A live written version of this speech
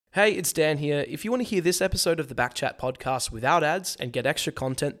Hey, it's Dan here. If you want to hear this episode of the Backchat podcast without ads and get extra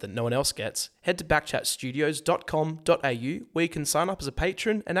content that no one else gets, head to backchatstudios.com.au where you can sign up as a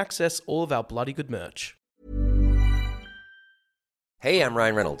patron and access all of our bloody good merch. Hey, I'm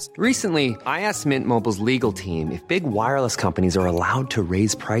Ryan Reynolds. Recently, I asked Mint Mobile's legal team if big wireless companies are allowed to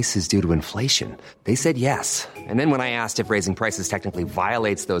raise prices due to inflation. They said yes. And then when I asked if raising prices technically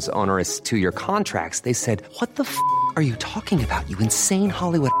violates those onerous two-year contracts, they said, "What the f*** are you talking about, you insane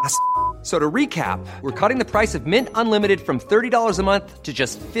Hollywood ass?" So to recap, we're cutting the price of Mint Unlimited from $30 a month to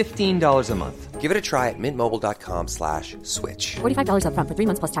just $15 a month. Give it a try at mintmobile.com/switch. $45 up front for 3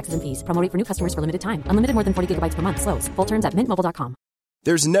 months plus taxes and fees. Promo rate for new customers for limited time. Unlimited more than 40 gigabytes per month. Slows full terms at mintmobile.com.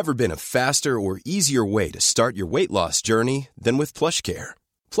 There's never been a faster or easier way to start your weight loss journey than with PlushCare.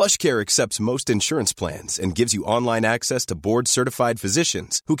 PlushCare accepts most insurance plans and gives you online access to board-certified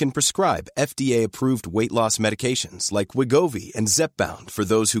physicians who can prescribe FDA-approved weight loss medications like Wegovy and Zepbound for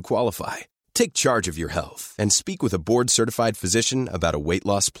those who qualify. Take charge of your health and speak with a board-certified physician about a weight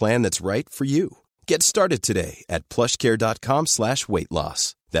loss plan that's right for you. Get started today at plushcare.com/weight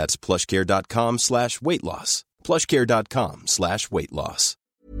loss. That's plushcare.com/weight loss. plushcare.com/weight loss.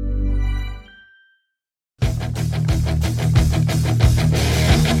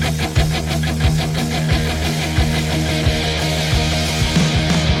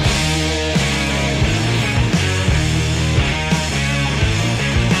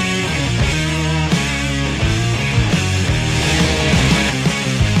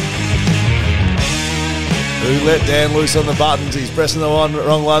 Who let Dan loose on the buttons? He's pressing the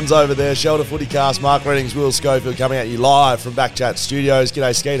wrong ones over there. Shelter Footy Cast, Mark Reddings, Will Schofield coming at you live from Backchat Studios.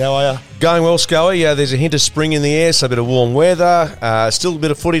 G'day, Skeet. How are you? Going well, Scully. Yeah, there's a hint of spring in the air, so a bit of warm weather. Still a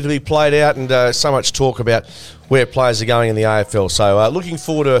bit of footy to be played out, and so much talk about where players are going in the AFL. So looking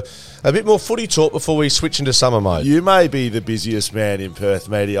forward to a bit more footy talk before we switch into summer mode. You may be the busiest man in Perth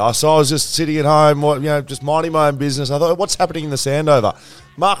media. So I was just sitting at home, just minding my own business. I thought, what's happening in the Sandover?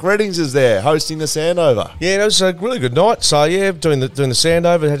 Mark Reddings is there hosting the Sandover. Yeah, it was a really good night. So yeah, doing the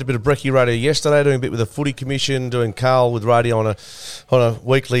Sandover. Had a bit of brekkie radio yesterday. Doing a bit with the Footy Commission. Doing Carl with radio on a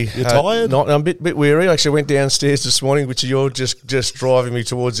weekly. You're tired? Night. I'm a bit weary. Actually, went downstairs this morning, which you're just driving me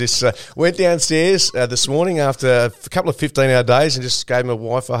towards this. Went downstairs this morning after a couple of 15-hour days and just gave my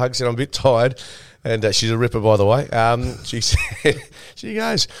wife a hug. Said I'm a bit tired. And she's a ripper, by the way. She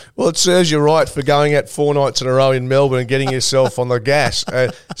goes, well, it serves you right for going out 4 nights in a row in Melbourne and getting yourself on the gas.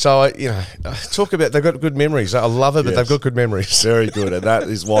 Talk about, they've got good memories. I love it, but they've got good memories. Very good, and that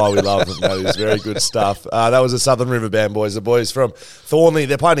is why we love them. That is very good stuff. That was the Southern River Band boys, the boys from Thornley.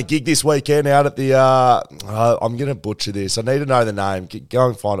 They're playing a gig this weekend out at the, I'm going to butcher this. I need to know the name. Go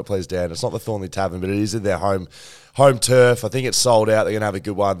and find it, please, Dan. It's not the Thornley Tavern, but it is in their home turf. I think it's sold out. They're going to have a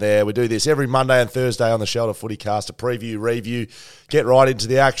good one there. We do this every Monday and Thursday on the Shelter Footy Cast, a preview, review, get right into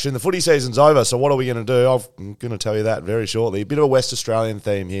the action. The footy season's over, so what are we going to do? I'm going to tell you that very shortly. A bit of a West Australian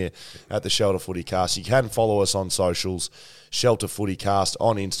theme here at the Shelter Footy Cast. You can follow us on socials, Shelter Footy Cast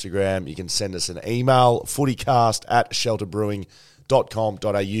on Instagram. You can send us an email,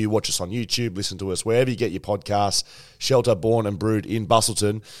 footycast@shelterbrewing.com.au. Watch us on YouTube, listen to us wherever you get your podcasts. Shelter, born and brewed in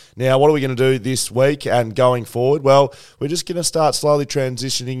Busselton. Now, what are we going to do this week and going forward? Well, we're just going to start slowly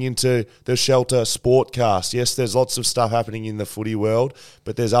transitioning into the Shelter Sportcast. Yes, there's lots of stuff happening in the footy world,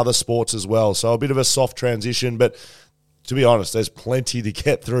 but there's other sports as well. So a bit of a soft transition, but to be honest, there's plenty to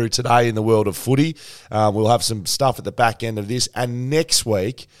get through today in the world of footy. We'll have some stuff at the back end of this. And next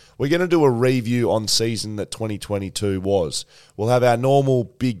week, we're going to do a review on season that 2022 was. We'll have our normal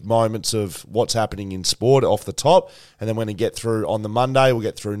big moments of what's happening in sport off the top. And then we're going to get through on the Monday, we'll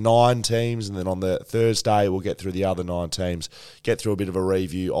get through 9 teams. And then on the Thursday, we'll get through the other 9 teams, get through a bit of a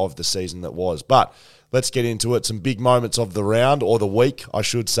review of the season that was. But let's get into it. Some big moments of the round, or the week, I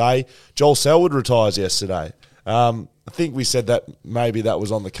should say. Joel Selwood retires yesterday. I think we said that maybe that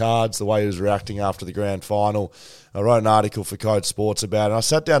was on the cards, the way he was reacting after the grand final. I wrote an article for Code Sports about it, and I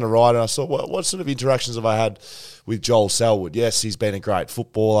sat down to write, and I thought, what sort of interactions have I had with Joel Selwood? Yes, he's been a great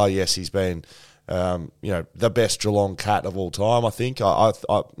footballer. Yes, he's been, the best Geelong cat of all time, I think. I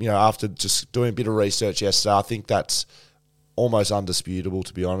after just doing a bit of research yesterday, I think that's almost undisputable,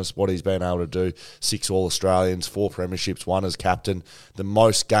 to be honest, what he's been able to do. 6 All-Australians, 4 premierships, 1 as captain, the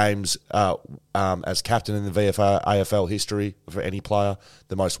most games as captain in the AFL history for any player,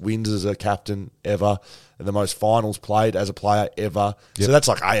 the most wins as a captain ever, and the most finals played as a player ever. Yep. So that's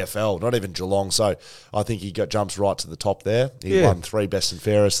like AFL, not even Geelong. So I think he jumps right to the top there. He won 3 best and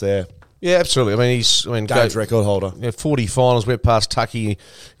fairest there. Yeah, absolutely. I mean, he's games record holder. 40 finals, went past Tucky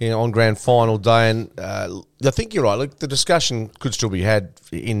on grand final day, and I think you're right. Look, the discussion could still be had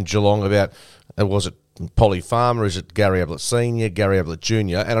in Geelong about was it Polly Farmer? Is it Gary Ablett Sr., Gary Ablett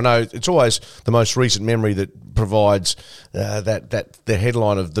Jr.? And I know it's always the most recent memory that provides that the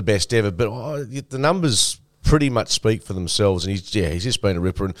headline of the best ever, but the numbers pretty much speak for themselves, and he's just been a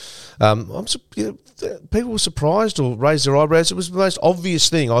ripper. And people were surprised or raised their eyebrows. It was the most obvious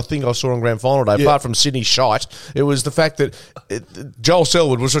thing I think I saw on grand final day, apart from Sydney shite. It was the fact that Joel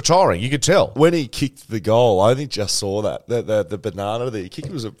Selwood was retiring. You could tell when he kicked the goal. I only just saw that the banana that he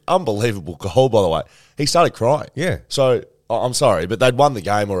kicked was an unbelievable goal. By the way, he started crying. Yeah. So I'm sorry, but they'd won the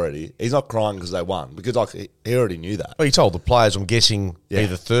game already. He's not crying because they won, because he already knew that. Well, he told the players, I'm guessing,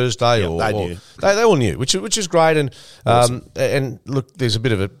 either Thursday or they knew. They all knew, which is great. And and look, there's a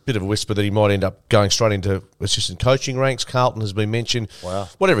bit of a whisper that he might end up going straight into assistant coaching ranks. Carlton has been mentioned. Wow.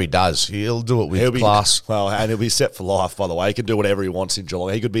 Whatever he does, he'll do it with class. And he'll be set for life. By the way, he can do whatever he wants in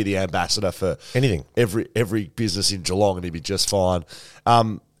Geelong. He could be the ambassador for anything, every business in Geelong, and he'd be just fine.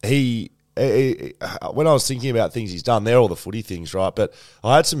 When I was thinking about things he's done, they're all the footy things, right? But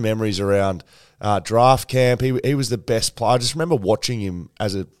I had some memories around draft camp. He was the best player. I just remember watching him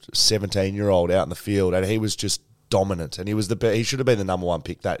as a 17-year-old out in the field, and he was just dominant. And he was he should have been the number one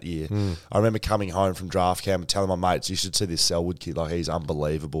pick that year. I remember coming home from draft camp and telling my mates, "You should see this Selwood kid. Like, he's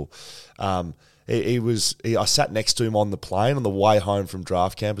unbelievable." I sat next to him on the plane on the way home from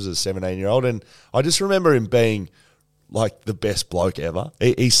draft camp as a 17-year-old, and I just remember him being like the best bloke ever.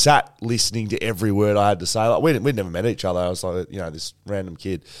 He sat listening to every word I had to say. Like, we'd never met each other. I was like, this random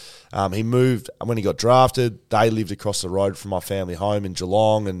kid. He moved when he got drafted. They lived across the road from my family home in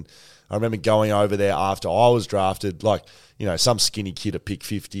Geelong, and I remember going over there after I was drafted. Like, some skinny kid at pick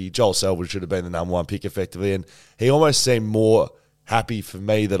 50. Joel Selwood should have been the number one pick effectively, and he almost seemed more happy for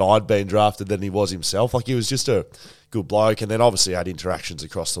me that I'd been drafted than he was himself. Like, he was just a good bloke. And then obviously I had interactions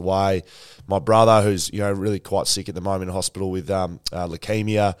across the way. My brother, who's really quite sick at the moment in hospital with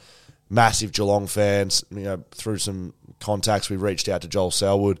leukemia, massive Geelong fans. Through some contacts, we reached out to Joel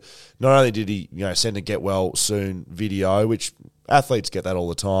Selwood. Not only did he send a get well soon video, which athletes get that all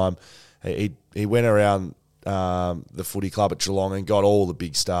the time, he went around the footy club at Geelong and got all the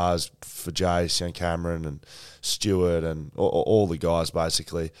big stars for Jace, Cameron and Stewart and all the guys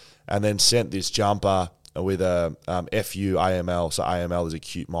basically, and then sent this jumper with a FU AML. So AML is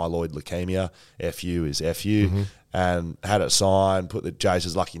acute myeloid leukemia, FU is FU, and had it signed, put the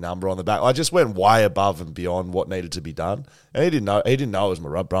Jace's lucky number on the back. I just went way above and beyond what needed to be done, and he didn't know it was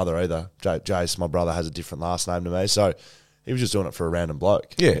my brother either. Jace, my brother, has a different last name to me, so he was just doing it for a random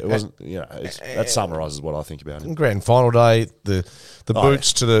bloke. Yeah, it wasn't. That summarises what I think about him. Grand final day, the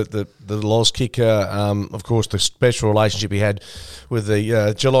boots to the Loz kicker. Of course, the special relationship he had with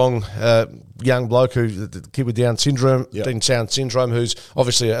the Geelong young bloke the kid with Down syndrome, who's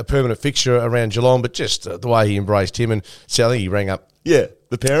obviously a permanent fixture around Geelong. But just the way he embraced him, and so I think he rang up. Yeah,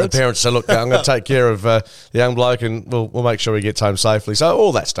 the parents. The parents said, "Look, I'm going to take care of the young bloke, and we'll make sure he gets home safely." So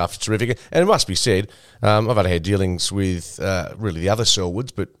all that stuff is terrific. And it must be said, I've had dealings with really the other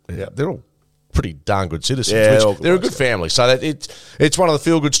Selwoods, but they're all pretty darn good citizens. Yeah, they're a good family. So that it's one of the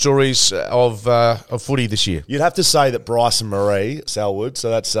feel-good stories of footy this year. You'd have to say that Bryce and Marie Selwood, so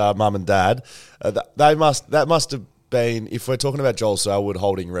that's mum and dad, that must have been, if we're talking about Joel Selwood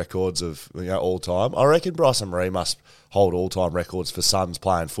holding records of all time, I reckon Bryce and Marie must hold all-time records for sons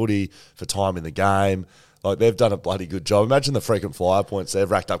playing footy, for time in the game. Like, they've done a bloody good job. Imagine the frequent flyer points they've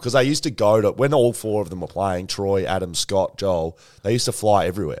racked up, because they used to go to, when all four of them were playing, Troy, Adam, Scott, Joel, they used to fly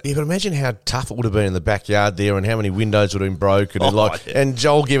everywhere. Yeah, but imagine how tough it would have been in the backyard there, and how many windows would have been broken, and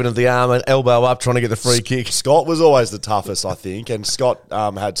Joel giving it the arm and elbow up trying to get the free kick. Scott was always the toughest, I think, and Scott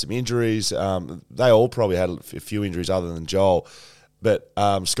had some injuries. They all probably had a few injuries other than Joel. But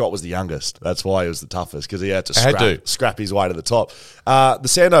Scott was the youngest. That's why he was the toughest, because he had to scrap his way to the top. The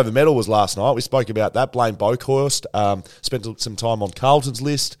Sandover medal was last night. We spoke about that. Blaine Boakhorst spent some time on Carlton's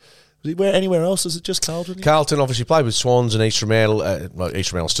list. Was he anywhere else? Is it just Carlton? Carlton obviously played with Swans and East Fremantle.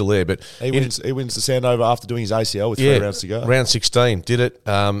 East Fremantle's still there, but he wins the Sandover after doing his ACL with 3 rounds to go. Round 16 did it,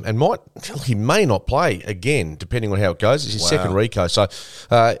 and he may not play again depending on how it goes. It's his second Rico, so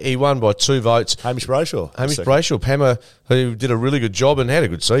he won by 2 votes. Hamish Brayshaw, Pammer, who did a really good job and had a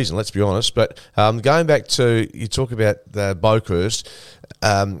good season. Let's be honest. But going back to, you talk about Boakhorst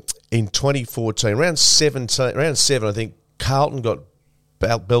in 2014, round 7, I think Carlton got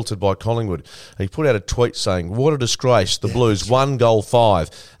belted by Collingwood. He put out a tweet saying, "What a disgrace, the Blues, 1 goal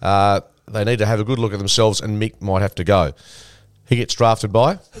 5. They need to have a good look at themselves, and Mick might have to go." He gets drafted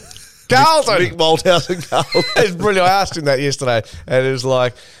by Carlton. Mick Malthouse and Carlton. It's brilliant. I asked him that yesterday, and it was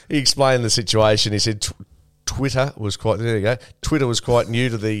like, he explained the situation. He said, Twitter was quite new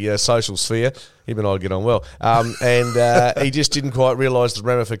to the social sphere. Him and I would get on well. And he just didn't quite realise the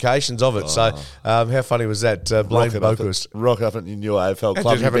ramifications of it. So how funny was that? Blaine Boquist. Rocking up in your AFL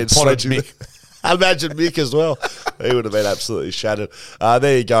club. Having potted Mick. Imagine Mick as well. He would have been absolutely shattered.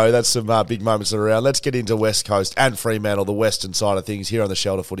 There you go. That's some big moments that are around. Let's get into West Coast and Fremantle, the western side of things, here on the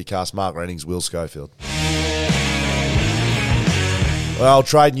Shelter Footycast. Mark Rennings, Will Schofield. Well,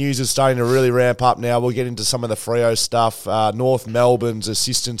 trade news is starting to really ramp up now. We'll get into some of the Freo stuff. North Melbourne's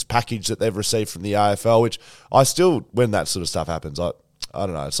assistance package that they've received from the AFL, which I still, when that sort of stuff happens, I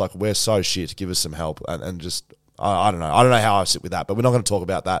don't know. It's like, we're so shit. Give us some help. And just, I don't know. I don't know how I sit with that, but we're not going to talk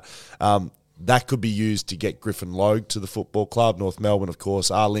about that. That could be used to get Griffin Logue to the football club. North Melbourne, of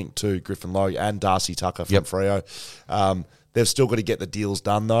course, are linked to Griffin Logue and Darcy Tucker from Freo. They've still got to get the deals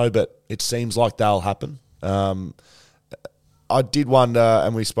done, though, but it seems like they'll happen. I did wonder,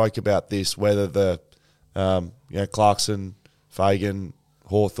 and we spoke about this, whether the Clarkson, Fagan,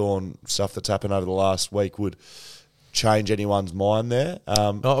 Hawthorn stuff that's happened over the last week would change anyone's mind there. I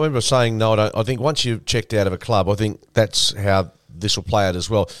remember saying, no, I don't. I think once you've checked out of a club, I think that's how this will play out as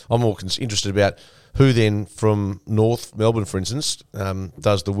well. I'm more interested about who then from North Melbourne, for instance,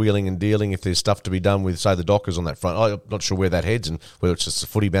 does the wheeling and dealing if there's stuff to be done with, say, the Dockers on that front. I'm not sure where that heads and whether it's just the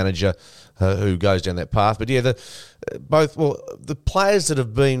footy manager who goes down that path. But, yeah, the players that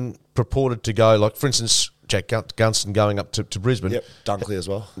have been purported to go, like, for instance, Jack Gunston going up to Brisbane. Yep, Dunkley as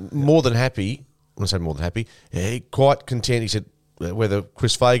well. More than happy. When I say more than happy, quite content. He said, whether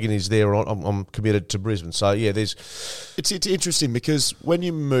Chris Fagan is there or not, I'm committed to Brisbane. So, yeah, It's interesting because when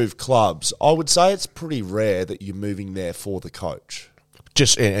you move clubs, I would say it's pretty rare that you're moving there for the coach.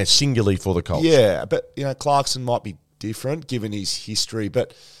 Just and singularly for the coach. Yeah, but, Clarkson might be different given his history,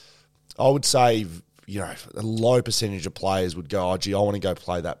 but I would say, a low percentage of players would go, oh, gee, I want to go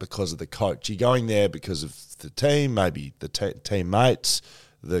play that because of the coach. You're going there because of the team, maybe the teammates,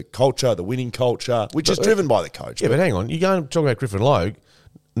 the culture, the winning culture, which is driven by the coach. Yeah, but hang on. You're going to talk about Griffin Logue.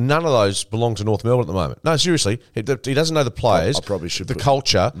 None of those belong to North Melbourne at the moment. No, seriously. He doesn't know the players. I probably should the put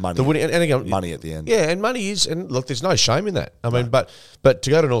culture, money, the winning, and again, money at the end. Yeah, and money is, and look, there's no shame in that. I mean, but to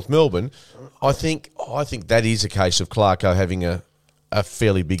go to North Melbourne, I think that is a case of Clarko having a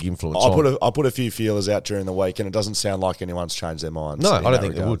fairly big influence. I put a few feelers out during the week, and it doesn't sound like anyone's changed their minds. No, I don't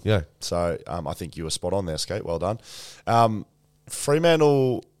think they would. Yeah. So I think you were spot on there, Skate. Well done.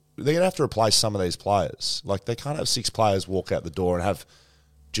 Fremantle, they're going to have to replace some of these players. Like, they can't have 6 players walk out the door and have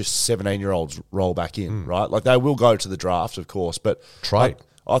just 17-year-olds roll back in, right? Like, they will go to the draft, of course, but trade.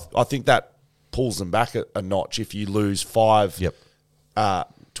 I think that pulls them back a notch if you lose 5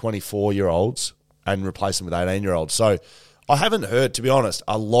 24-year-olds and replace them with 18-year-olds. So I haven't heard, to be honest,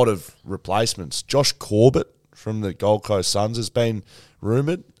 a lot of replacements. Josh Corbett from the Gold Coast Suns has been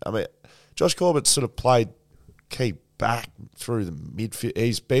rumoured. I mean, Josh Corbett sort of played key back through the midfield.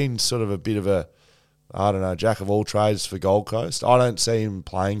 He's been sort of a bit of a, jack of all trades for Gold Coast. I don't see him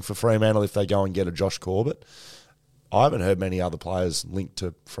playing for Fremantle if they go and get a Josh Corbett. I haven't heard many other players linked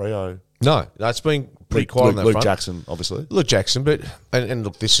to Freo. No, it's been pretty quiet on that Luke front. Jackson, obviously. Luke Jackson, but and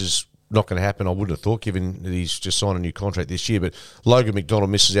look, this is not going to happen, I wouldn't have thought, given that he's just signed a new contract this year. But Logan McDonald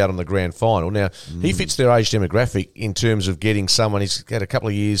misses out on the grand final. Now, he fits their age demographic in terms of getting someone. He's had a couple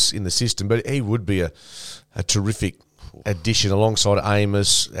of years in the system, but he would be a terrific addition alongside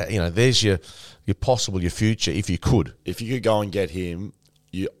Amos. There's your future if you could. If you could go and get him,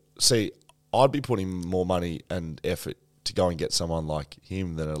 I'd be putting more money and effort to go and get someone like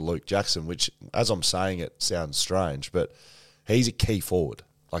him than a Luke Jackson, which, as I'm saying it, sounds strange, but he's a key forward.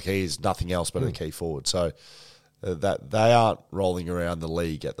 Like, he is nothing else but a key forward. So that they aren't rolling around the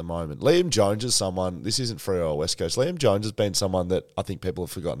league at the moment. Liam Jones is someone, this isn't Freo or West Coast, Liam Jones has been someone that I think people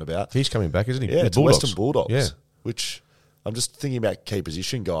have forgotten about. He's coming back, isn't he? Yeah, With to Western Bulldogs. Yeah. Which I'm just thinking about key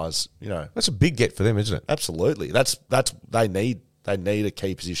position guys, That's a big get for them, isn't it? Absolutely. That's they need a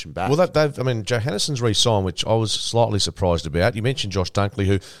key position back. Well, Johannessen's re-signed, which I was slightly surprised about. You mentioned Josh Dunkley,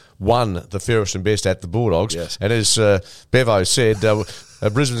 who won the fairest and best at the Bulldogs. Yes. And as Bevo said,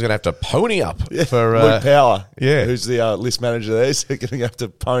 Brisbane's going to have to pony up for Luke Power, yeah, who's the list manager there. He's going to have to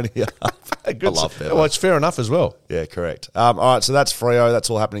pony up. I love Bevo. Well, it's fair enough as well. Yeah, correct. All right, so that's Freo. That's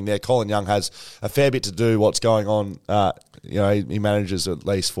all happening there. Colin Young has a fair bit to do. What's going on? He manages at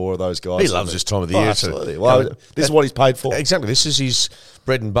least 4 of those guys. He loves this time of the year. Absolutely. Well, this is what he's paid for. Exactly. This is his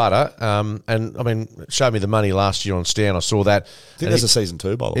bread and butter. Showed me the money last year on Stan. I saw that. I think there's a season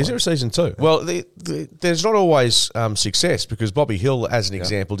 2, by the way. Is there a season 2? Well, there's not always success, because Bobby Hill, as an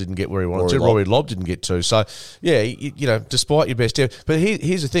example, didn't get where he wanted to. Rory Lobb didn't get to. So, yeah, despite your best effort. But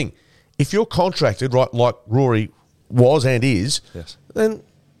here's the thing. If you're contracted, right, like Rory was and is, yes, then,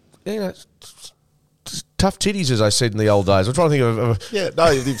 tough titties, as I said in the old days. I'm trying to think of Yeah,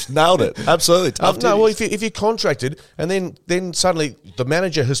 no, you've nailed it. Absolutely. Tough no, well, titties. if you're contracted and then suddenly the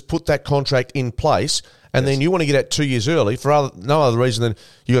manager has put that contract in place and then you want to get out 2 years early for no other reason than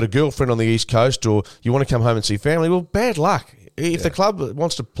you got a girlfriend on the East Coast or you want to come home and see family, well, bad luck. If the club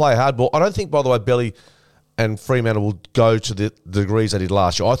wants to play hardball, I don't think, by the way, Belly and Fremantle will go to the degrees they did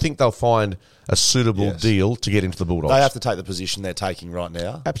last year. I think they'll find a suitable deal to get into the Bulldogs. They have to take the position they're taking right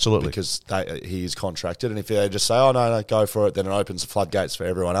now. Absolutely. Because he is contracted. And if they just say, oh, no, go for it, then it opens the floodgates for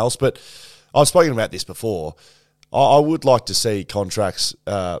everyone else. But I've spoken about this before. I would like to see contracts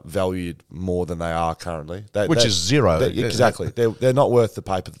valued more than they are currently. Which is zero. Exactly. They're not worth the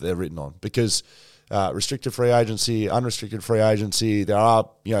paper that they're written on because restricted free agency, unrestricted free agency, there are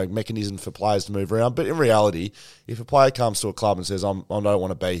mechanisms for players to move around. But in reality, if a player comes to a club and says, I don't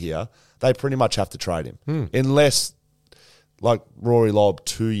want to be here, they pretty much have to trade him. Unless, like Rory Lobb,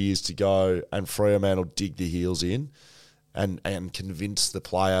 2 years to go and Fremantle dig their heels in and convince the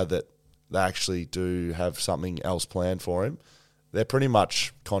player that they actually do have something else planned for him, they're pretty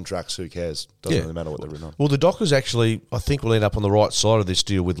much contracts. Who cares? Doesn't really matter what they're written on. Well, the Dockers actually, I think, will end up on the right side of this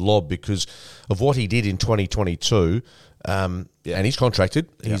deal with Lobb because of what he did in 2022. And he's contracted.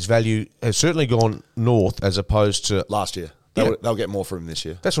 His value has certainly gone north as opposed to last year. They'll get more from him this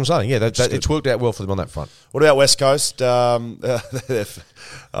year. That's what I'm saying. Yeah, it's worked out well for them on that front. What about West Coast? I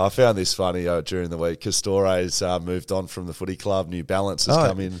found this funny during the week. Castore's moved on from the footy club. New Balance has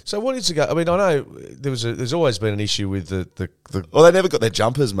come in. So what is it? I mean, I know there's always been an issue with the. Well, they never got their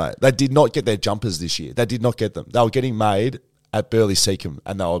jumpers, mate. They did not get their jumpers this year. They did not get them. They were getting made at Burleigh Seacombe,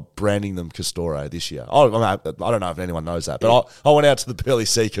 and they were branding them Castore this year. I don't know if anyone knows that, but I went out to the Burleigh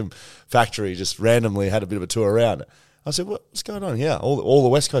Seacombe factory, just randomly had a bit of a tour around it. I said, what's going on here? All the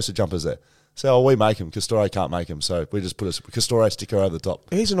West Coast jumpers there. So we make them. Castore can't make them, so we just put a Castore sticker over the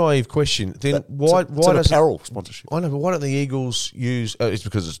top. Here's a naive question. Then why does apparel sponsorship? I know, but why don't the Eagles use? It's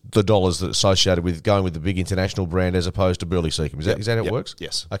because it's the dollars that are associated with going with the big international brand as opposed to Burleigh Seacombe. Is that how it works?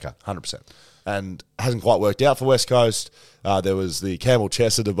 Yes. Okay. 100%. And hasn't quite worked out for West Coast. There was the Campbell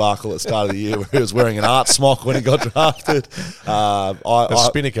Chesser debacle at the start of the year where he was wearing an art smock when he got drafted.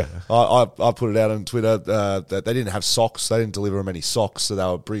 Spinnaker. I put it out on Twitter that they didn't have socks. They didn't deliver them any socks, so they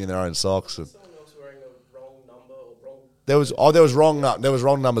were bringing their own socks. And Someone else wearing a wrong number or wrong. There was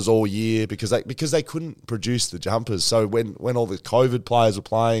wrong numbers all year because they couldn't produce the jumpers. So when all the COVID players were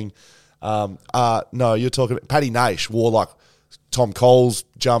playing, no, you're talking. Paddy Nash wore like Tom Cole's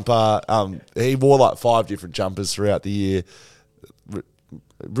jumper. He wore like 5 different jumpers throughout the year.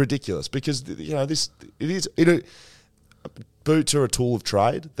 Ridiculous because boots are a tool of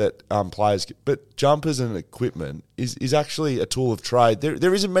trade that players get, but jumpers and equipment is actually a tool of trade.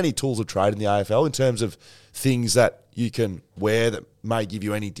 There isn't many tools of trade in the AFL in terms of things that you can wear that may give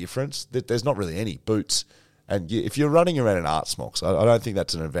you any difference. There's not really any boots. And if you're running around in art smocks, I don't think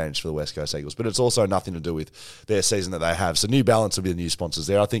that's an advantage for the West Coast Eagles. But it's also nothing to do with their season that they have. So New Balance will be the new sponsors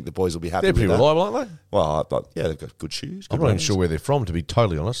there. I think the boys will be happy with that. They're pretty reliable, aren't they? Well, they've got good shoes. I'm not even sure where they're from, to be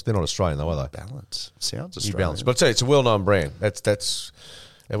totally honest. They're not Australian, though, are they? Sounds Australian. New Balance. But I'll tell you, it's a well-known brand. That's.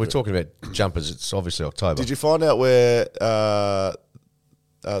 And we're talking about jumpers. It's obviously October. Did you find out where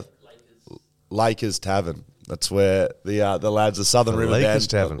Lakers Tavern? That's where the lads, the Southern River Lakers Band,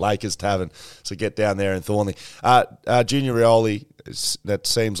 Tavern. Lakers Tavern. So get down there in Thornley. Junior Rioli, that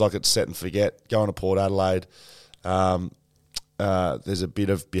seems like it's set and forget. Going to Port Adelaide. There's a bit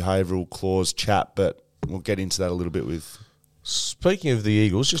of behavioural clause chat, but we'll get into that a little bit with. Speaking of the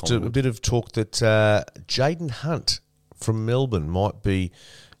Eagles, just a bit of talk that Jaden Hunt from Melbourne might be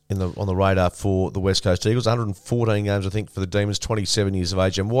on the radar for the West Coast Eagles. 114 games, I think, for the Demons, 27 years of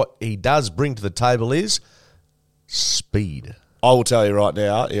age. And what he does bring to the table is speed. I will tell you right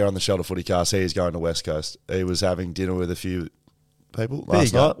now, here on the Shelter Footycast, he is going to West Coast. He was having dinner with a few people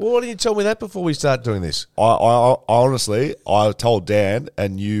last night. Well, why didn't you tell me that before we start doing this? I honestly, I told Dan,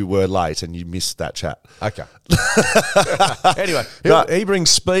 and you were late, and you missed that chat. Okay. Anyway, he brings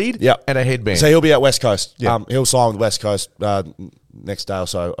speed and a headband. So he'll be at West Coast. Yep. He'll sign with West Coast next day or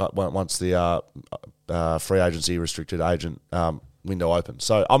so once the free agency restricted agent window opens.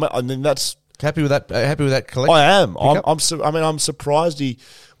 So I mean that's. Happy with that? Happy with that collection? I am. I'm surprised he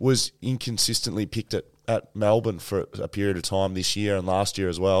was inconsistently picked at Melbourne for a period of time this year and last year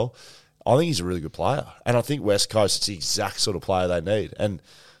as well. I think he's a really good player, and I think West Coast is the exact sort of player they need. And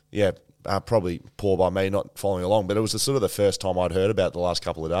probably poor by me not following along, but it was the first time I'd heard about the last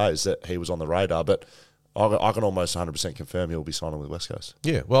couple of days that he was on the radar. But I can almost 100% confirm he'll be signing with West Coast.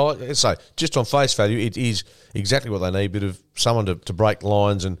 Yeah, well, so just on face value, it is exactly what they need, a bit of someone to break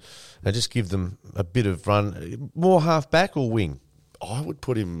lines and just give them a bit of run. More half-back or wing? I would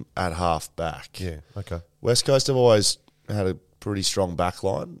put him at half back. Yeah, okay. West Coast have always had a pretty strong back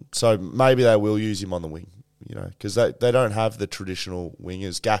line, so maybe they will use him on the wing. Because they don't have the traditional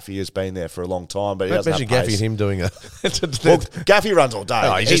wingers. Gaffey has been there for a long time, but he doesn't have Gaffey pace. and him doing a... Well, Gaffey runs all day.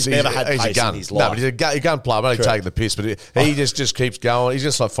 No, he's never had he's pace a gun. in his No, life. but he's a gun player. I'm only taking the piss, but he just keeps going. He's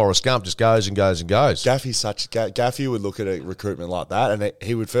just like Forrest Gump, just goes and goes and goes. Gaffey would look at a recruitment like that, and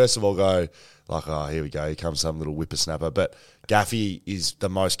he would first of all go like, "Oh, here we go. Here comes some little whippersnapper." But Gaffey is the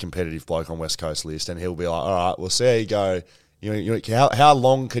most competitive bloke on West Coast list, and he'll be like, "All right, we'll see how you go." How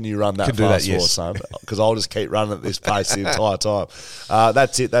long can you run that fast for, son? Because I'll just keep running at this pace the entire time.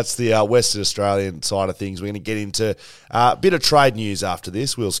 That's it. That's the Western Australian side of things. We're going to get into a bit of trade news after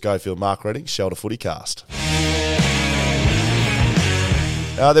this. Will Schofield, Mark Redding, Shelter Footycast.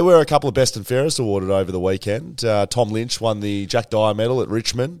 There were a couple of best and fairest awarded over the weekend. Tom Lynch won the Jack Dyer medal at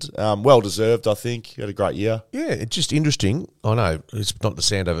Richmond. Well deserved, I think. He had a great year. Yeah, it's just interesting. I know it's not the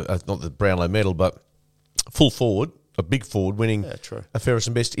Sandover, not the Brownlow medal, but full forward. A big forward winning a fairest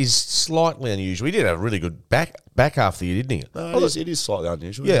and best is slightly unusual. He did have a really good back half of the year, didn't he? No, it is slightly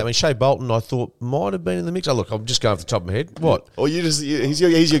unusual. Yeah, I mean, Shea Bolton, I thought, might have been in the mix. Oh, look, I'm just going off the top of my head. What? Or he's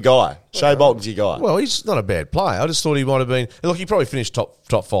your guy. Shea Bolton's your guy. Well, he's not a bad player. I just thought he might have been... Look, he probably finished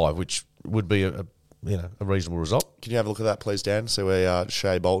top five, which would be a reasonable result. Can you have a look at that, please, Dan? So we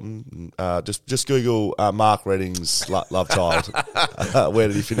Shea Bolton. Just Google Mark Redding's love child. Where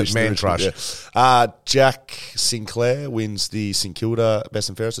did he finish? Man crush. Yeah. Jack Sinclair wins the St Kilda Best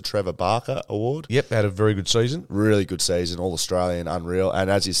and Fairest, the Trevor Barker Award. Yep, had a very good season. Really good season, all Australian, unreal. And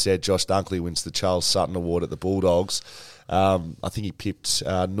as you said, Josh Dunkley wins the Charles Sutton Award at the Bulldogs. I think he pipped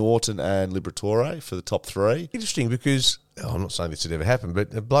Norton and Liberatore for the top three. Interesting because, I'm not saying this would ever happen,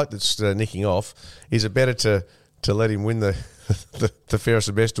 but a bloke that's nicking off, is it better to let him win the fairest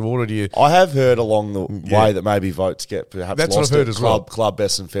and best award, or do you... I have heard along the way that maybe votes get perhaps That's lost what I've heard at as well. club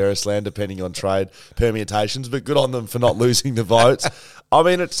best and fairest land, depending on trade permutations, but good on them for not losing the votes. I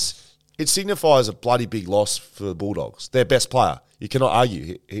mean, it signifies a bloody big loss for the Bulldogs. Their best player. You cannot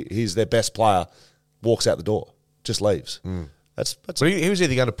argue. He's their best player, walks out the door. Just leaves. That's But he was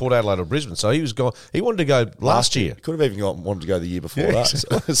either going to Port Adelaide or Brisbane, so he was gone. He wanted to go last year. Could have even wanted to go the year before Yeah, that.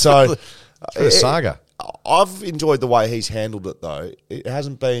 exactly. So For a saga. I've enjoyed the way he's handled it, though. It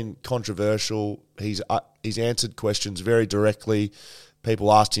hasn't been controversial. He's answered questions very directly.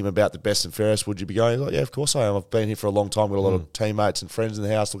 People asked him about the best and fairest. Would you be going? He's like, yeah, of course I am. I've been here for a long time. Got a lot of teammates and friends in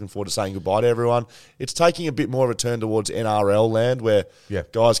the house. Looking forward to saying goodbye to everyone. It's taking a bit more of a turn towards NRL land where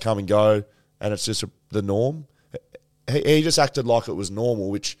guys come and go, and it's just the norm. He just acted like it was normal,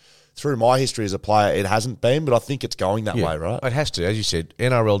 which through my history as a player, it hasn't been, but I think it's going that way, right? It has to. As you said,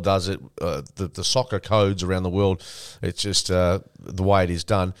 NRL does it. The soccer codes around the world, it's just the way it is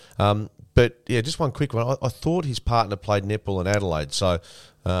done. But, yeah, just one quick one. I thought his partner played netball in Adelaide, so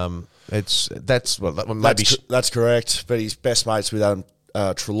that's correct, but he's best mates with Adam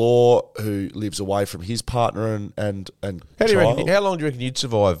Treloar, who lives away from his partner and How child. long do you reckon you'd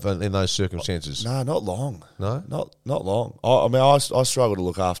survive in those circumstances? No, not long. No? Not long. I mean, I struggle to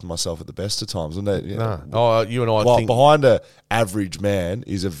look after myself at the best of times. And No. You and I think... behind an average man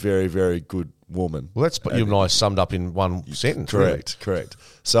is a very, very good woman. Well, that's you and I summed up in one sentence. Correct.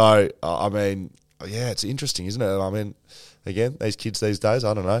 So, I mean, yeah, it's interesting, isn't it? I mean, again, these kids these days,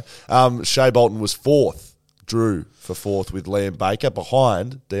 I don't know. Shea Bolton was fourth. Drew for fourth with Liam Baker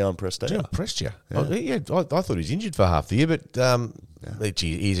behind Dion Prestia. Dion Prestia. I thought he was injured for half the year, but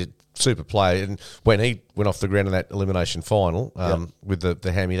he's a super player. And when he went off the ground in that elimination final with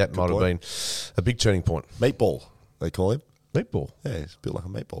the hammy, that might have been a big turning point. Meatball, they call him. Meatball? Yeah, he's built like a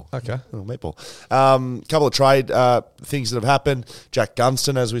meatball. Okay. A little meatball. Couple of trade things that have happened. Jack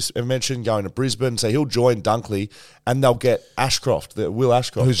Gunston, as we mentioned, going to Brisbane. So he'll join Dunkley and they'll get Ashcroft, Will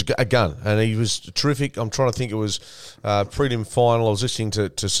Ashcroft. Who's a gun. And he was terrific. I'm trying to think, it was prelim final. I was listening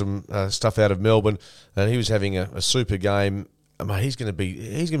to some stuff out of Melbourne and he was having a super game. I mean, he's going to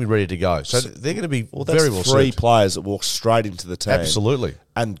be ready to go. So they're going to be very well three suited. players that walk straight into the team. Absolutely.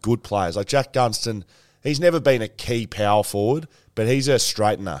 And good players. Like Jack Gunston, he's never been a key power forward, but he's a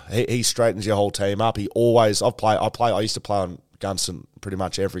straightener. He straightens your whole team up. I used to play on Gunston pretty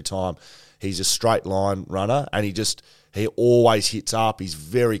much every time. He's a straight line runner, and he always hits up. He's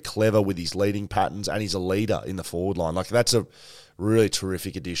very clever with his leading patterns, and he's a leader in the forward line. Like that's a really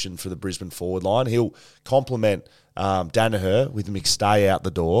terrific addition for the Brisbane forward line. He'll complement Danaher with McStay out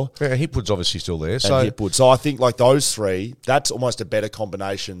the door. Yeah, Hipwood's obviously still there. So I think like those three, that's almost a better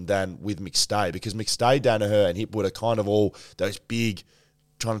combination than with McStay, because McStay, Danaher and Hipwood are kind of all those big,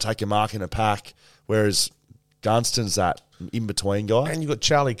 trying to take a mark in a pack, whereas Gunston's that in-between guy. And you've got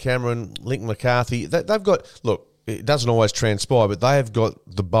Charlie Cameron, Lincoln McCarthy. They've got, look, it doesn't always transpire, but they have got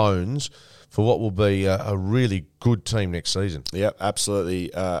the bones for what will be a really good team next season. Yep,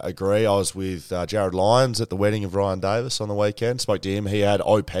 absolutely agree. I was with Jared Lyons at the wedding of Ryan Davis on the weekend. Spoke to him. He had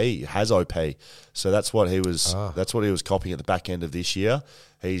has OP. So that's what he was. That's what he was copying at the back end of this year.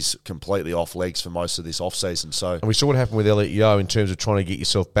 He's completely off legs for most of this off season. So, and we saw what happened with Elliot Yeo in terms of trying to get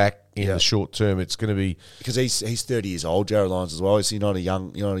yourself back in the short term. It's going to be because he's 30 years old, Jared Lyons as well. He's not a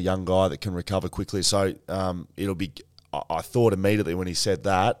young guy that can recover quickly. So it'll be. I thought immediately when he said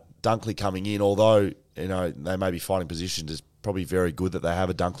that. Dunkley coming in, although they may be fighting positions, it's probably very good that they have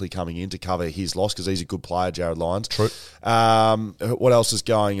a Dunkley coming in to cover his loss because he's a good player, Jared Lyons. True. What else is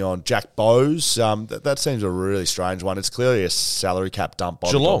going on? Jack Bowes. That seems a really strange one. It's clearly a salary cap dump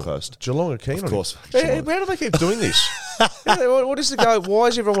by the Gold Coast. Geelong are keen on it. Of course. How do they keep doing this? What is the go? Why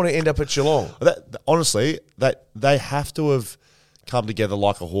does everyone want to end up at Geelong? Honestly, they have to have come together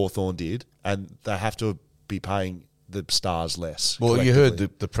like a Hawthorn did, and they have to be paying the stars less. Well, you heard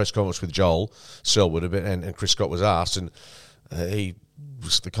the press conference with Joel Selwood a bit, and Chris Scott was asked, and the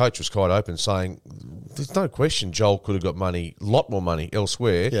coach was quite open, saying there's no question Joel could have got money, a lot more money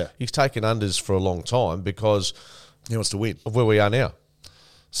elsewhere. Yeah. He's taken unders for a long time because he wants to win of where we are now.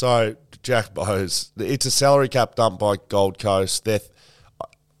 So Jack Bowes, it's a salary cap dump by Gold Coast.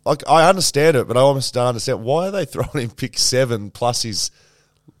 I understand it, but I almost don't understand why are they throwing him pick 7 plus his.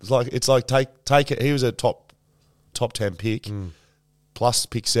 It's like take it. He was a top 10 pick plus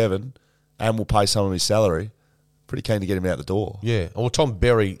pick 7 and we'll pay some of his salary. Pretty keen to get him out the door. Yeah. Well, Tom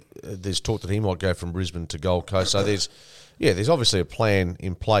Berry, there's talk that he might go from Brisbane to Gold Coast. So there's obviously a plan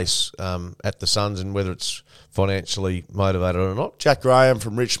in place at the Suns, and whether it's financially motivated or not. Jack Graham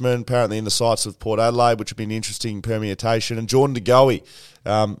from Richmond, apparently in the sights of Port Adelaide, which would be an interesting permutation. And Jordan De Goey,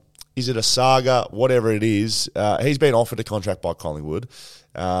 is it a saga? Whatever it is, he's been offered a contract by Collingwood,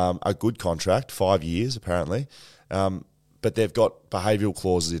 a good contract, 5 years apparently. But they've got behavioural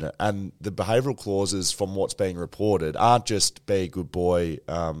clauses in it. And the behavioural clauses, from what's being reported, aren't just be a good boy.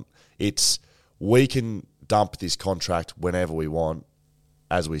 It's we can dump this contract whenever we want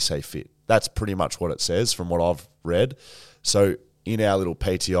as we see fit. That's pretty much what it says from what I've read. So in our little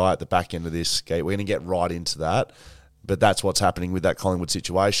PTI at the back end of this, we're going to get right into that. But that's what's happening with that Collingwood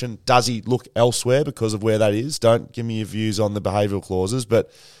situation. Does he look elsewhere because of where that is? Don't give me your views on the behavioural clauses.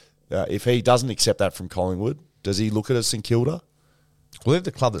 But if he doesn't accept that from Collingwood, does he look at a St Kilda? Well, they're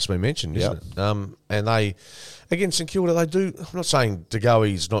the club that's been mentioned, isn't it? And they, again, St Kilda, they do. I'm not saying De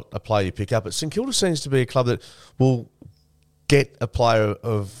Goey's not a player you pick up, but St Kilda seems to be a club that will get a player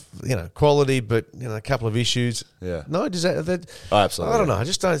of quality, but a couple of issues. Yeah. No, does that Oh, absolutely. I don't know. I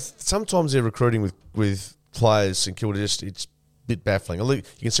just don't. Sometimes they're recruiting with players. St Kilda it's a bit baffling. You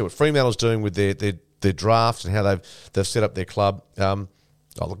can see what Fremantle's doing with their draft and how they've set up their club.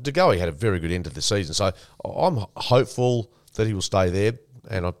 Look, De Goey had a very good end to the season, so I'm hopeful that he will stay there.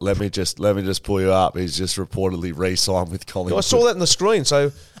 And let me just pull you up. He's just reportedly re-signed with Collingwood. I saw that on the screen,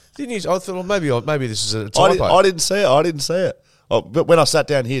 so didn't you? I thought, well, maybe this is a typo. I didn't see it. Oh, but when I sat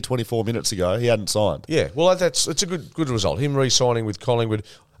down here 24 minutes ago, he hadn't signed. Yeah, well, it's a good result. Him re-signing with Collingwood,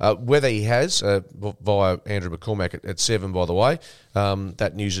 whether he has via Andrew McCormack at 7, by the way,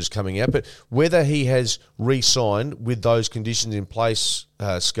 that news is coming out. But whether he has re-signed with those conditions in place,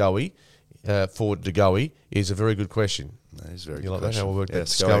 Scully, for De Goey, is a very good question. No, he's very you good like question. that? How we worked Yeah,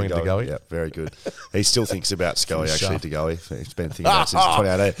 Scully and De Goey? Yeah, very good. He still thinks about Scully, actually, De Goey. He's been thinking about it since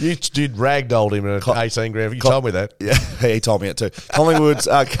 2018. You did ragdolled him at 18 grand. You told me that. Yeah, he told me it too. Collingwood's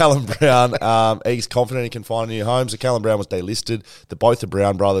Callum Brown, he's confident he can find new homes. So Callum Brown was delisted. Both the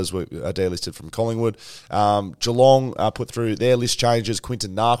Brown brothers were delisted from Collingwood. Geelong put through their list changes.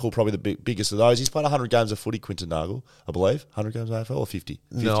 Quinton Narkle, probably the biggest of those. He's played 100 games of footy, Quinton Narkle, I believe. 100 games of AFL or 50?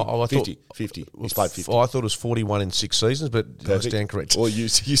 50. No, I thought 50. He's played 50. I thought it was 41 in 6 seasons, but I stand corrected. Well, you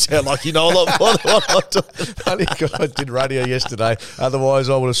sound like you know a lot more than what I'm talking about. I did radio yesterday. Otherwise,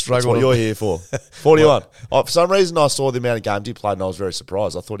 I would have struggled. That's what you're here for. 41. For some reason, I saw the amount of games he played, and I was very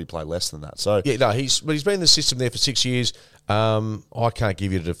surprised. I thought he played less than that. So yeah, no, he's been in the system there for 6 years. I can't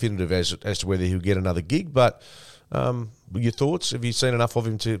give you a definitive as to whether he'll get another gig, but your thoughts? Have you seen enough of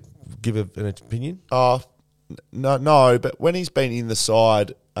him to give an opinion? No, but when he's been in the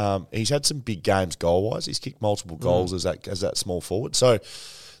side, he's had some big games goal-wise. He's kicked multiple goals as that small forward. So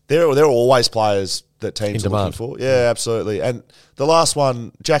there are always players that teams are looking for. Yeah, absolutely. And the last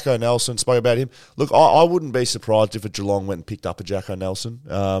one, Jacko Nelson, spoke about him. Look, I wouldn't be surprised if a Geelong went and picked up a Jacko Nelson.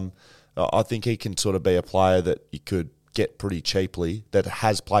 I think he can sort of be a player that you could get pretty cheaply that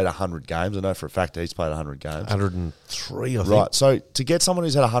has played 100 games. I know for a fact that he's played 100 games. 103, I think. Right, so to get someone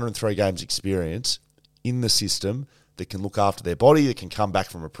who's had 103 games experience in the system that can look after their body, that can come back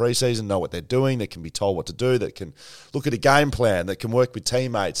from a preseason, know what they're doing, that can be told what to do, that can look at a game plan, that can work with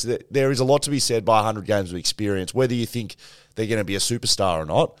teammates. There is a lot to be said by 100 games of experience, whether you think they're going to be a superstar or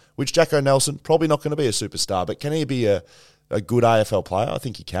not, which Jacko Nelson, probably not going to be a superstar, but can he be a good AFL player? I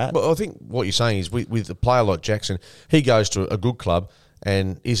think he can. Well, I think what you're saying is with a player like Jackson, he goes to a good club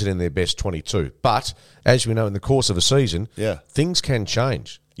and isn't in their best 22. But as we know, in the course of a season, things can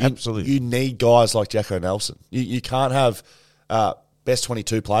change. Absolutely. You need guys like Jacko Nelson. You can't have best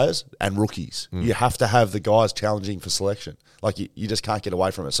 22 players and rookies. You have to have the guys challenging for selection. Like, you just can't get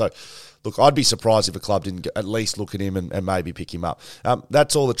away from it. So, look, I'd be surprised if a club didn't at least look at him and maybe pick him up.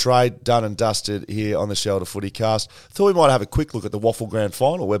 That's all the trade done and dusted here on the Shelter Footycast. Thought we might have a quick look at the Waffle Grand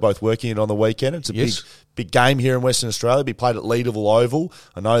Final. We're both working it on the weekend. It's a big game here in Western Australia. It'll be played at Leederville Oval.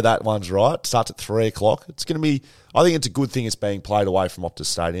 I know that one's right. It starts at 3 o'clock. It's going to be, I think it's a good thing it's being played away from Optus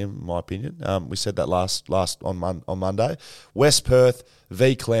Stadium, in my opinion. We said that last on Monday. West Perth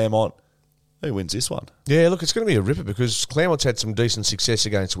v Claremont. Who wins this one? Yeah, look, it's going to be a ripper because Claremont's had some decent success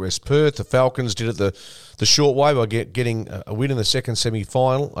against West Perth. The Falcons did it the short way by getting a win in the second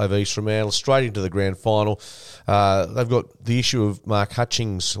semi-final over East Fremantle, straight into the grand final. They've got the issue of Mark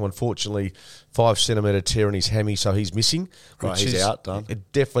Hutchings, who unfortunately 5-centimetre tear in his hammy, so he's missing. Right, he's out, done.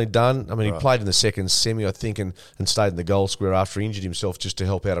 Definitely done. I mean, he played in the second semi, I think, and stayed in the goal square after he injured himself just to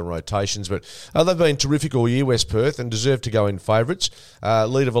help out on rotations. But they've been terrific all year, West Perth, and deserve to go in favourites.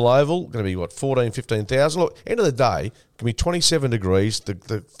 Leederville Oval, going to be, 14,000, 15,000. Look, end of the day, it can be 27 degrees.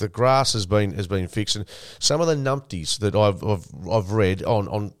 The grass has been fixed. And some of the numpties that I've read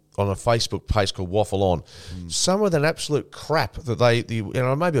on a Facebook page called Waffle On, some of that absolute crap that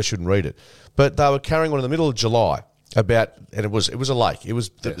maybe I shouldn't read it, but they were carrying on in the middle of July and it was a lake. It was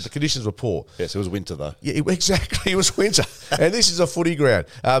the conditions were poor. Yes, it was winter though. Yeah, exactly. It was winter, and this is a footy ground.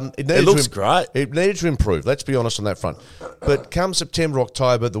 It looks great. It needed to improve. Let's be honest on that front. But come September,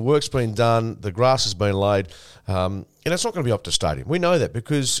 October, the work's been done. The grass has been laid. And it's not going to be up to stadium. We know that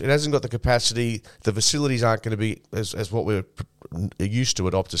because it hasn't got the capacity. The facilities aren't going to be as what we're used to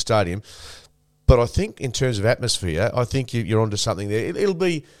at Optus Stadium. But I think in terms of atmosphere, I think you're onto something there. It'll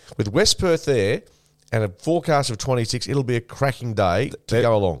be, with West Perth there and a forecast of 26, it'll be a cracking day to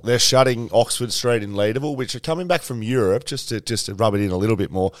go along. They're shutting Oxford Street in Leederville, which are coming back from Europe, just to rub it in a little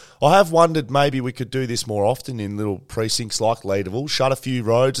bit more. I have wondered maybe we could do this more often in little precincts like Leederville, shut a few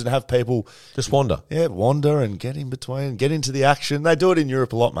roads and have people just wander. Yeah, wander and get in between, get into the action. They do it in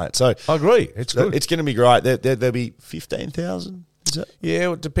Europe a lot, mate. So I agree. It's good. It's going to be great. There'll be 15,000.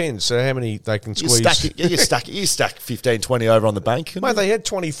 Yeah, it depends. So how many they can squeeze? You stack 15, 20 over on the bank. Mate, they had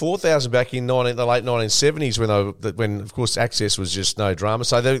 24,000 back in the late 1970s when of course access was just no drama.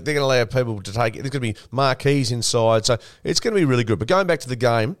 So they're going to allow people to take it. There's going to be marquees inside. So it's going to be really good. But going back to the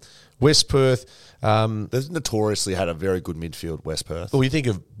game, West Perth. They've notoriously had a very good midfield, West Perth. Well, you think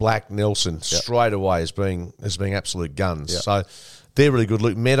of Black Nelson straight away as being absolute guns. Yep. So they're really good.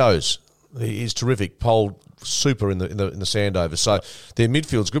 Luke Meadows is terrific. Poled super in the Sandover. So their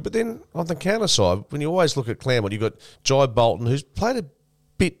midfield's good. But then on the counter side, when you always look at Claremont, you've got Jai Bolton, who's played a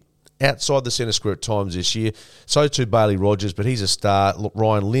bit outside the centre square at times this year. So too Bailey Rogers, but he's a star. Look,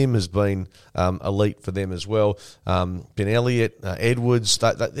 Ryan Lim has been elite for them as well. Ben Elliott, Edwards.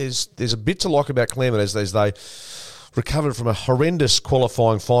 There's a bit to like about Claremont as they recovered from a horrendous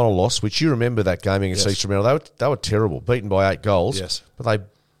qualifying final loss, which you remember that game against East Fremantle. They were terrible, beaten by 8 goals. Yes. But they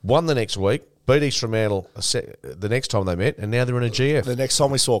won the next week, beat East Fremantle the next time they met, and now they're in a GF. The next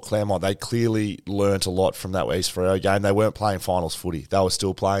time we saw Claremont, they clearly learnt a lot from that East Freo game. They weren't playing finals footy. They were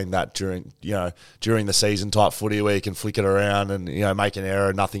still playing that during the season type footy where you can flick it around and make an error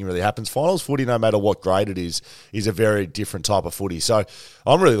and nothing really happens. Finals footy, no matter what grade it is a very different type of footy. So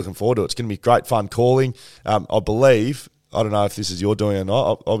I'm really looking forward to it. It's going to be great fun calling. I believe, I don't know if this is your doing or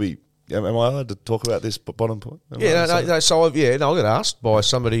not, I'll be... Am I allowed to talk about this bottom point? So I got asked by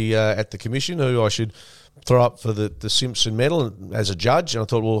somebody at the commission who I should throw up for the Simpson medal as a judge, and I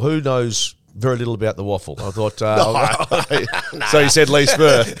thought, well, who knows very little about the waffle? I thought... So you said Lee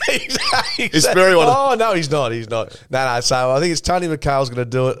Spur. Exactly. Is Spurry one of... Oh, no, he's not. No, so I think it's Tony McHale's going to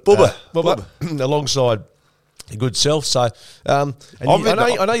do it. Bubba. Alongside a good self. So I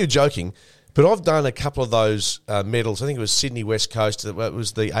know you're joking, but I've done a couple of those medals. I think it was Sydney West Coast. It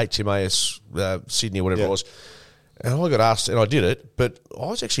was the HMAS Sydney or whatever it was. And I got asked, and I did it, but I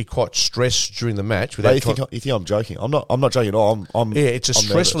was actually quite stressed during the match. You think I'm joking? I'm not joking at all. It's a I'm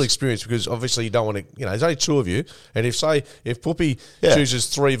stressful nervous. experience because obviously you don't want to, there's only two of you. And if Puppy chooses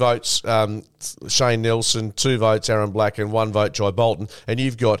 3 votes, Shane Nelson, 2 votes Aaron Black, and 1 vote Jai Bolton, and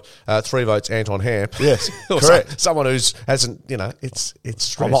you've got 3 votes Anton Hamp. Yes, or correct. Someone who's hasn't, it's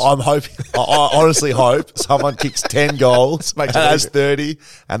stress. I'm hoping. I honestly hope someone kicks 10 goals, Makes it has easy. 30,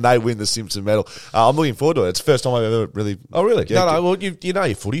 and they win the Simpson medal. I'm looking forward to it. It's the first time I've ever really. Oh, really? Yeah, No. Well, you know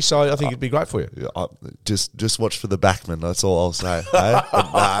your footy, so I think it'd be great for you. Just watch for the backman. That's all I'll say. No,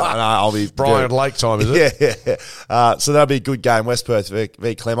 I'll be Brian Lake time, is it? Yeah. So that'll be a good game. West Perth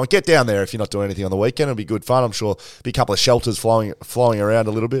v Claremont. Get down there if you're not doing anything on the weekend. It'll be good fun. I'm sure there'll be a couple of shelters flowing around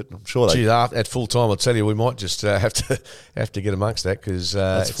a little bit. I'm sure Gee, at full time, I'll tell you, we might just have to get amongst that because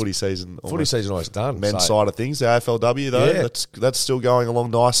that's footy season. Footy season almost done. Men's side of things, the AFLW though, Yeah. that's still going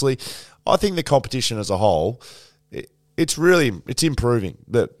along nicely. I think the competition as a whole, it's improving.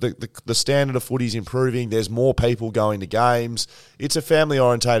 The standard of footy is improving. There's more people going to games. It's a family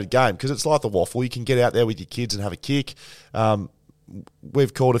orientated game because it's like the waffle. You can get out there with your kids and have a kick.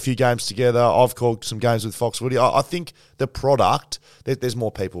 We've called a few games together. I've called some games with Fox Footy. I think the product, there's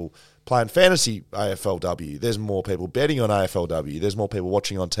more people playing fantasy AFLW. There's more people betting on AFLW. There's more people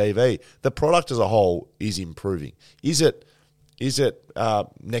watching on TV. The product as a whole is improving. Is it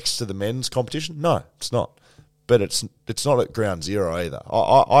next to the men's competition? No, it's not. But it's not at ground zero either.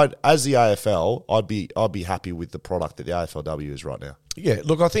 I as the AFL, I'd be happy with the product that the AFLW is right now. Yeah,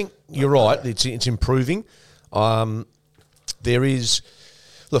 look, I think you're right. It's improving. There is,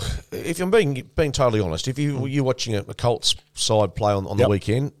 look, if I'm being totally honest, if you're watching a Colts side play on the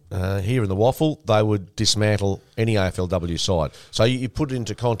weekend here in the Waffle, they would dismantle any AFLW side. So you put it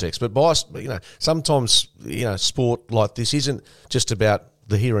into context. But sometimes sport like this isn't just about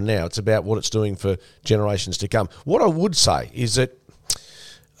the here and now. It's about what it's doing for generations to come. What I would say is that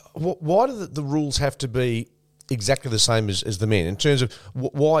why do the rules have to be exactly the same as the men in terms of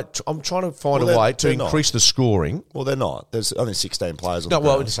why? I'm trying to find a way to increase the scoring. Well, they're not. There's only 16 players on No, the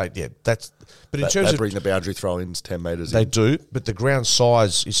well, I ground. would say, that's... But in terms they of... bring the boundary throw-ins 10 metres They in. do, but the ground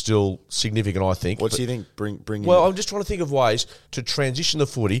size is still significant, I think. What do you think? Bring Well, in? I'm just trying to think of ways to transition the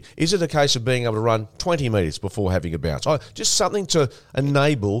footy. Is it a case of being able to run 20 metres before having a bounce? Just something to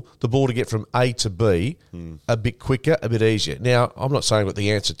enable the ball to get from A to B a bit quicker, a bit easier. Now, I'm not saying I've got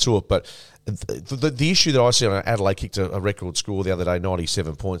the answer to it, but the issue that I see, Adelaide kicked a record score the other day,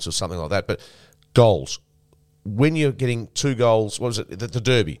 97 points or something like that, but goals. When you're getting 2 goals, what was it, the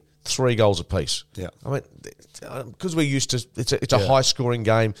Derby, 3 goals apiece. Yeah. I mean, because we're used to, it's a high-scoring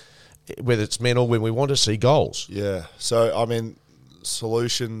game, whether it's men or women, we want to see goals. Yeah. So, I mean,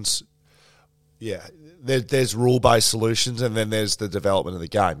 solutions, yeah. There's rule-based solutions and then there's the development of the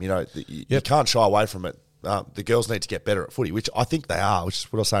game. You can't shy away from it. The girls need to get better at footy, which I think they are, which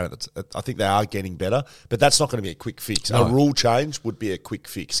is what I was saying. I think they are getting better, but that's not going to be a quick fix. No. A rule change would be a quick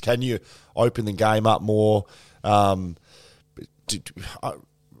fix. Can you open the game up more? At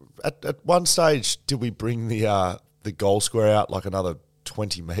one stage, did we bring the goal square out like another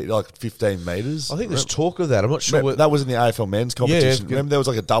 20 metres, like 15 metres? I think there's talk of that. I'm not sure. That was in the AFL men's competition. Yeah, Remember there was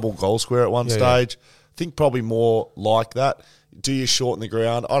like a double goal square at one stage? I think probably more like that. Do you shorten the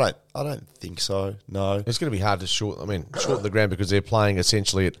ground? I don't think so. No. It's going to be hard to shorten the ground because they're playing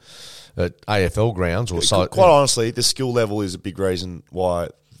essentially at AFL grounds or so. Quite honestly, the skill level is a big reason why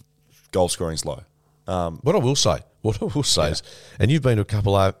goal scoring is low. What I will say is, and you've been to a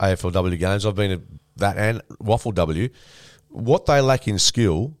couple of AFLW games, I've been to that and Waffle W, what they lack in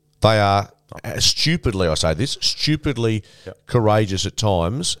skill, they are stupidly courageous at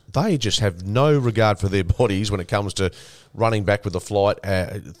times. They just have no regard for their bodies when it comes to running back with the flight.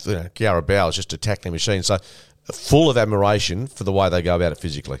 Kiara Bow is just a tackling machine. So full of admiration for the way they go about it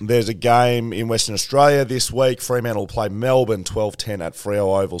physically. There's a game in Western Australia this week. Fremantle will play Melbourne 12:10 at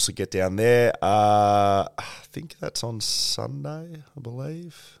Freo Oval, so get down there. I think that's on Sunday, I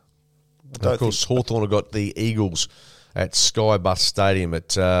believe. Of course, Hawthorn have got the Eagles at Sky Bus Stadium at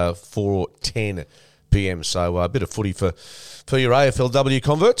 4:10 p.m. So a bit of footy for your AFLW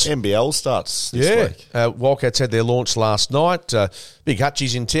converts. NBL starts this week. Wildcats had their launch last night. Big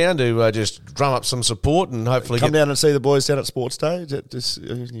Hutchie's in town to just drum up some support and hopefully come down and see the boys down at Sports Day.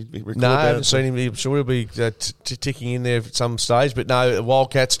 No, I haven't seen him. I'm sure he'll be ticking in there at some stage. But no,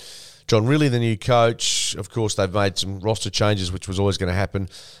 Wildcats, John Riley, the new coach. Of course, they've made some roster changes, which was always going to happen.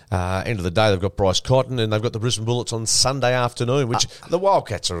 End of the day, they've got Bryce Cotton and they've got the Brisbane Bullets on Sunday afternoon, which the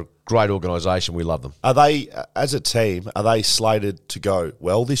Wildcats are a great organisation. We love them. Are they, as a team, are they slated to go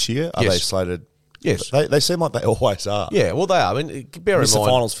well this year? Are they slated? Yes. They seem like they always are. Yeah, well, they are. I mean, bear in Missed the mind,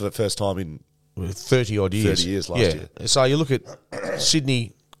 finals for the first time in 30-odd years. 30 years last year. So you look at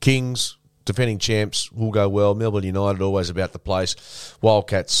Sydney Kings, defending champs, will go well. Melbourne United, always about the place.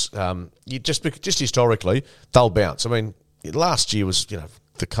 Wildcats, just historically, they'll bounce. I mean, last year was,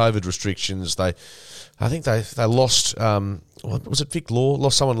 the COVID restrictions. I think they lost. Was it Vic Law?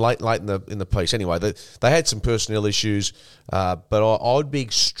 Lost someone late in the piece. Anyway, they had some personnel issues, but I'd be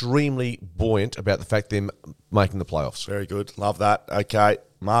extremely buoyant about the fact they're making the playoffs. Very good. Love that. Okay.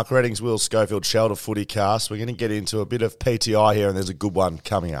 Mark Reddings, Will Schofield, Shelter Footy Cast. We're going to get into a bit of PTI here, and there's a good one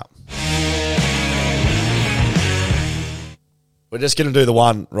coming up. We're just going to do the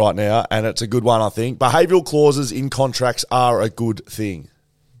one right now, and it's a good one, I think. Behavioural clauses in contracts are a good thing.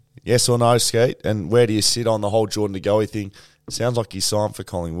 Yes or no, Skeet? And where do you sit on the whole Jordan De Goey thing? It sounds like he's signed for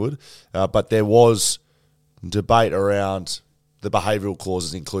Collingwood, but there was debate around the behavioural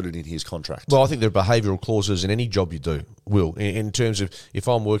clauses included in his contract. Well, I think there are behavioural clauses in any job you do, Will. In terms of if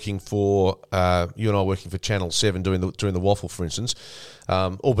I'm working for you and I are working for Channel 7 doing the waffle, for instance,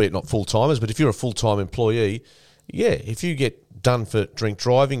 albeit not full timers, but if you're a full time employee, if you get done for drink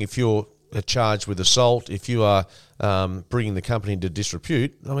driving, if you're charged with assault, if you are bringing the company into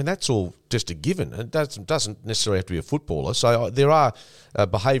disrepute, I mean, that's all just a given. It doesn't necessarily have to be a footballer. So there are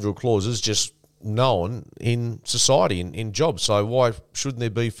behavioural clauses just known in society, in jobs. So why shouldn't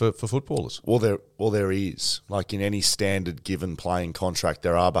there be for footballers? Well, there is. Like in any standard given playing contract,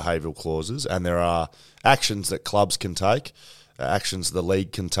 there are behavioural clauses, and there are actions that clubs can take, actions the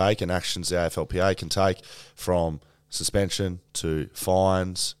league can take, and actions the AFLPA can take, from suspension to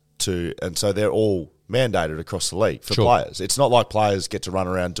fines and so they're all mandated across the league for players. It's not like players get to run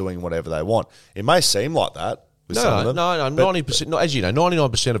around doing whatever they want. It may seem like that. No, 90%. As you know,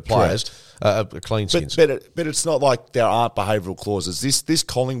 99% of players are clean skins. But it's not like there aren't behavioural clauses. This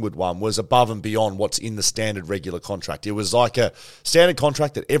Collingwood one was above and beyond what's in the standard regular contract. It was like a standard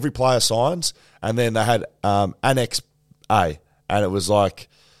contract that every player signs, and then they had Annex A, and it was like,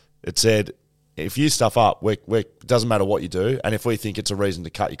 it said, if you stuff up, it doesn't matter what you do, and if we think it's a reason to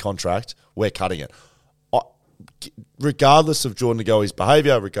cut your contract, we're cutting it. Regardless of Jordan De Goey's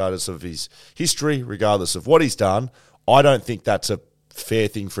behaviour, regardless of his history, regardless of what he's done, I don't think that's a fair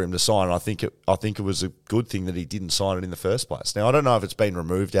thing for him to sign. I think it was a good thing that he didn't sign it in the first place. Now, I don't know if it's been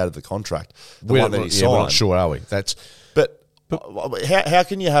removed out of the contract, one that he signed. We're not sure, are we? But how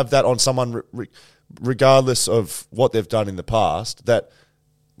can you have that on someone, regardless of what they've done in the past, that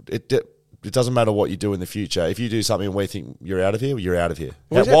it doesn't matter what you do in the future. If you do something and we think you're out of here, you're out of here.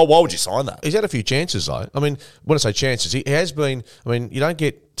 Why would you sign that? He's had a few chances, though. I mean, when I say chances, he has been. I mean, you don't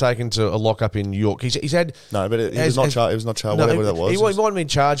get taken to a lockup in New York. He's had but it was not charged. It was not charged. Whatever that was. He might have been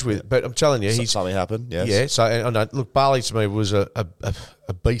charged with, but I'm telling you, something happened. Yes. Yeah. So I know. Look, Barley to me was a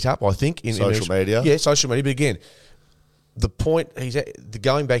beat up. I think in social media. Yeah, social media. But again, the point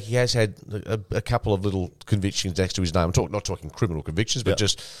going back, he has had a couple of little convictions next to his name. I'm not talking criminal convictions, but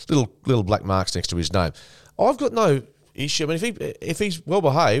just little black marks next to his name. I've got no issue. I mean, if he's well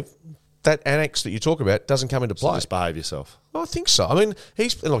behaved, that annex that you talk about doesn't come into play. So just behave yourself. I think so. I mean,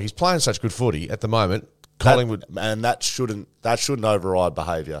 he's playing such good footy at the moment. Collingwood, and that shouldn't override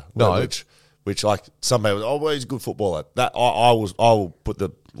behaviour. No, which like some people, he's a good footballer. That I will put the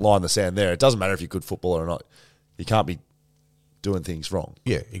line in the sand there. It doesn't matter if you're a good footballer or not. You can't be doing things wrong.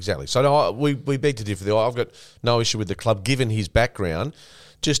 Yeah, exactly. So no, we beg to differ there. I've got no issue with the club, given his background,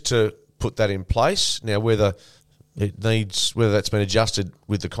 just to put that in place. Now, whether that's been adjusted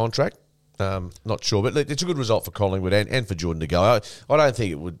with the contract, not sure. But it's a good result for Collingwood and for Jordan to go. I don't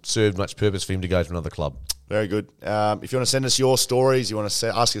think it would serve much purpose for him to go to another club. Very good. If you want to send us your stories, you want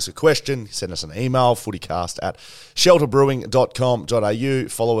to ask us a question, send us an email, footycast@shelterbrewing.com.au.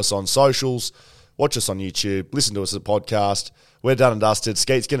 Follow us on socials. Watch us on YouTube. Listen to us as a podcast. We're done and dusted.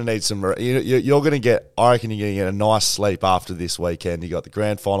 Skeet's going to need some... You're going to get... I reckon you're going to get a nice sleep after this weekend. You got the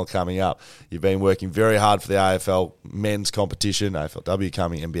grand final coming up. You've been working very hard for the AFL men's competition, AFLW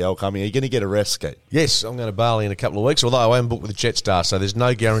coming, NBL coming. Are you going to get a rest, Skeet? Yes, I'm going to Bali in a couple of weeks, although I am booked with the Jetstar, so there's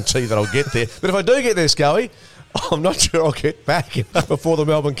no guarantee that I'll get there. But if I do get there, Scully, I'm not sure I'll get back before the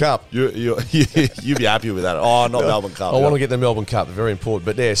Melbourne Cup. You'd be happy with that. Oh, not Melbourne Cup. I want to get the Melbourne Cup. Very important.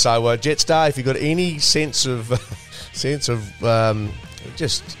 But yeah, so Jetstar, if you've got any sense of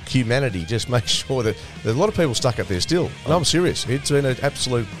just humanity, just make sure that there's a lot of people stuck up there still. No, I'm serious. It's been an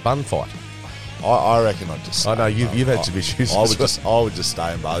absolute bun fight. I reckon I'd just... I know, you've had some issues. I would just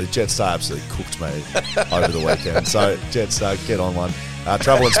stay in Bali. Jetstar absolutely cooked me over the weekend. So, Jetstar, get on one.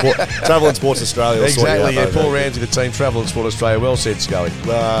 Travel and Sports Australia. Exactly, yeah. Paul Ramsey, the team, Travel and Sport Australia. Well said, Scully.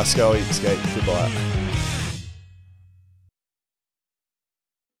 Scully, Skate, goodbye.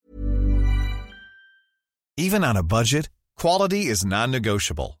 Even on a budget, quality is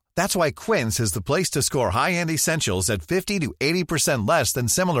non-negotiable. That's why Quince is the place to score high-end essentials at 50 to 80% less than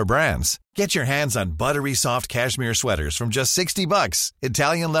similar brands. Get your hands on buttery soft cashmere sweaters from just $60,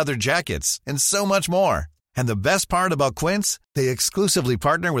 Italian leather jackets, and so much more. And the best part about Quince, they exclusively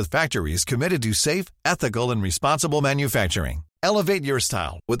partner with factories committed to safe, ethical, and responsible manufacturing. Elevate your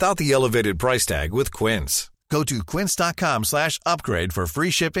style without the elevated price tag with Quince. Go to quince.com/upgrade for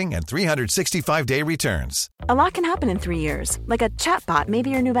free shipping and 365-day returns. A lot can happen in 3 years, like a chatbot may be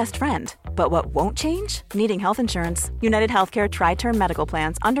your new best friend. But what won't change? Needing health insurance. United Healthcare Tri-Term Medical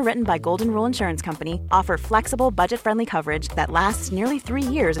Plans, underwritten by Golden Rule Insurance Company, offer flexible, budget-friendly coverage that lasts nearly 3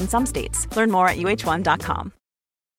 years in some states. Learn more at uh1.com.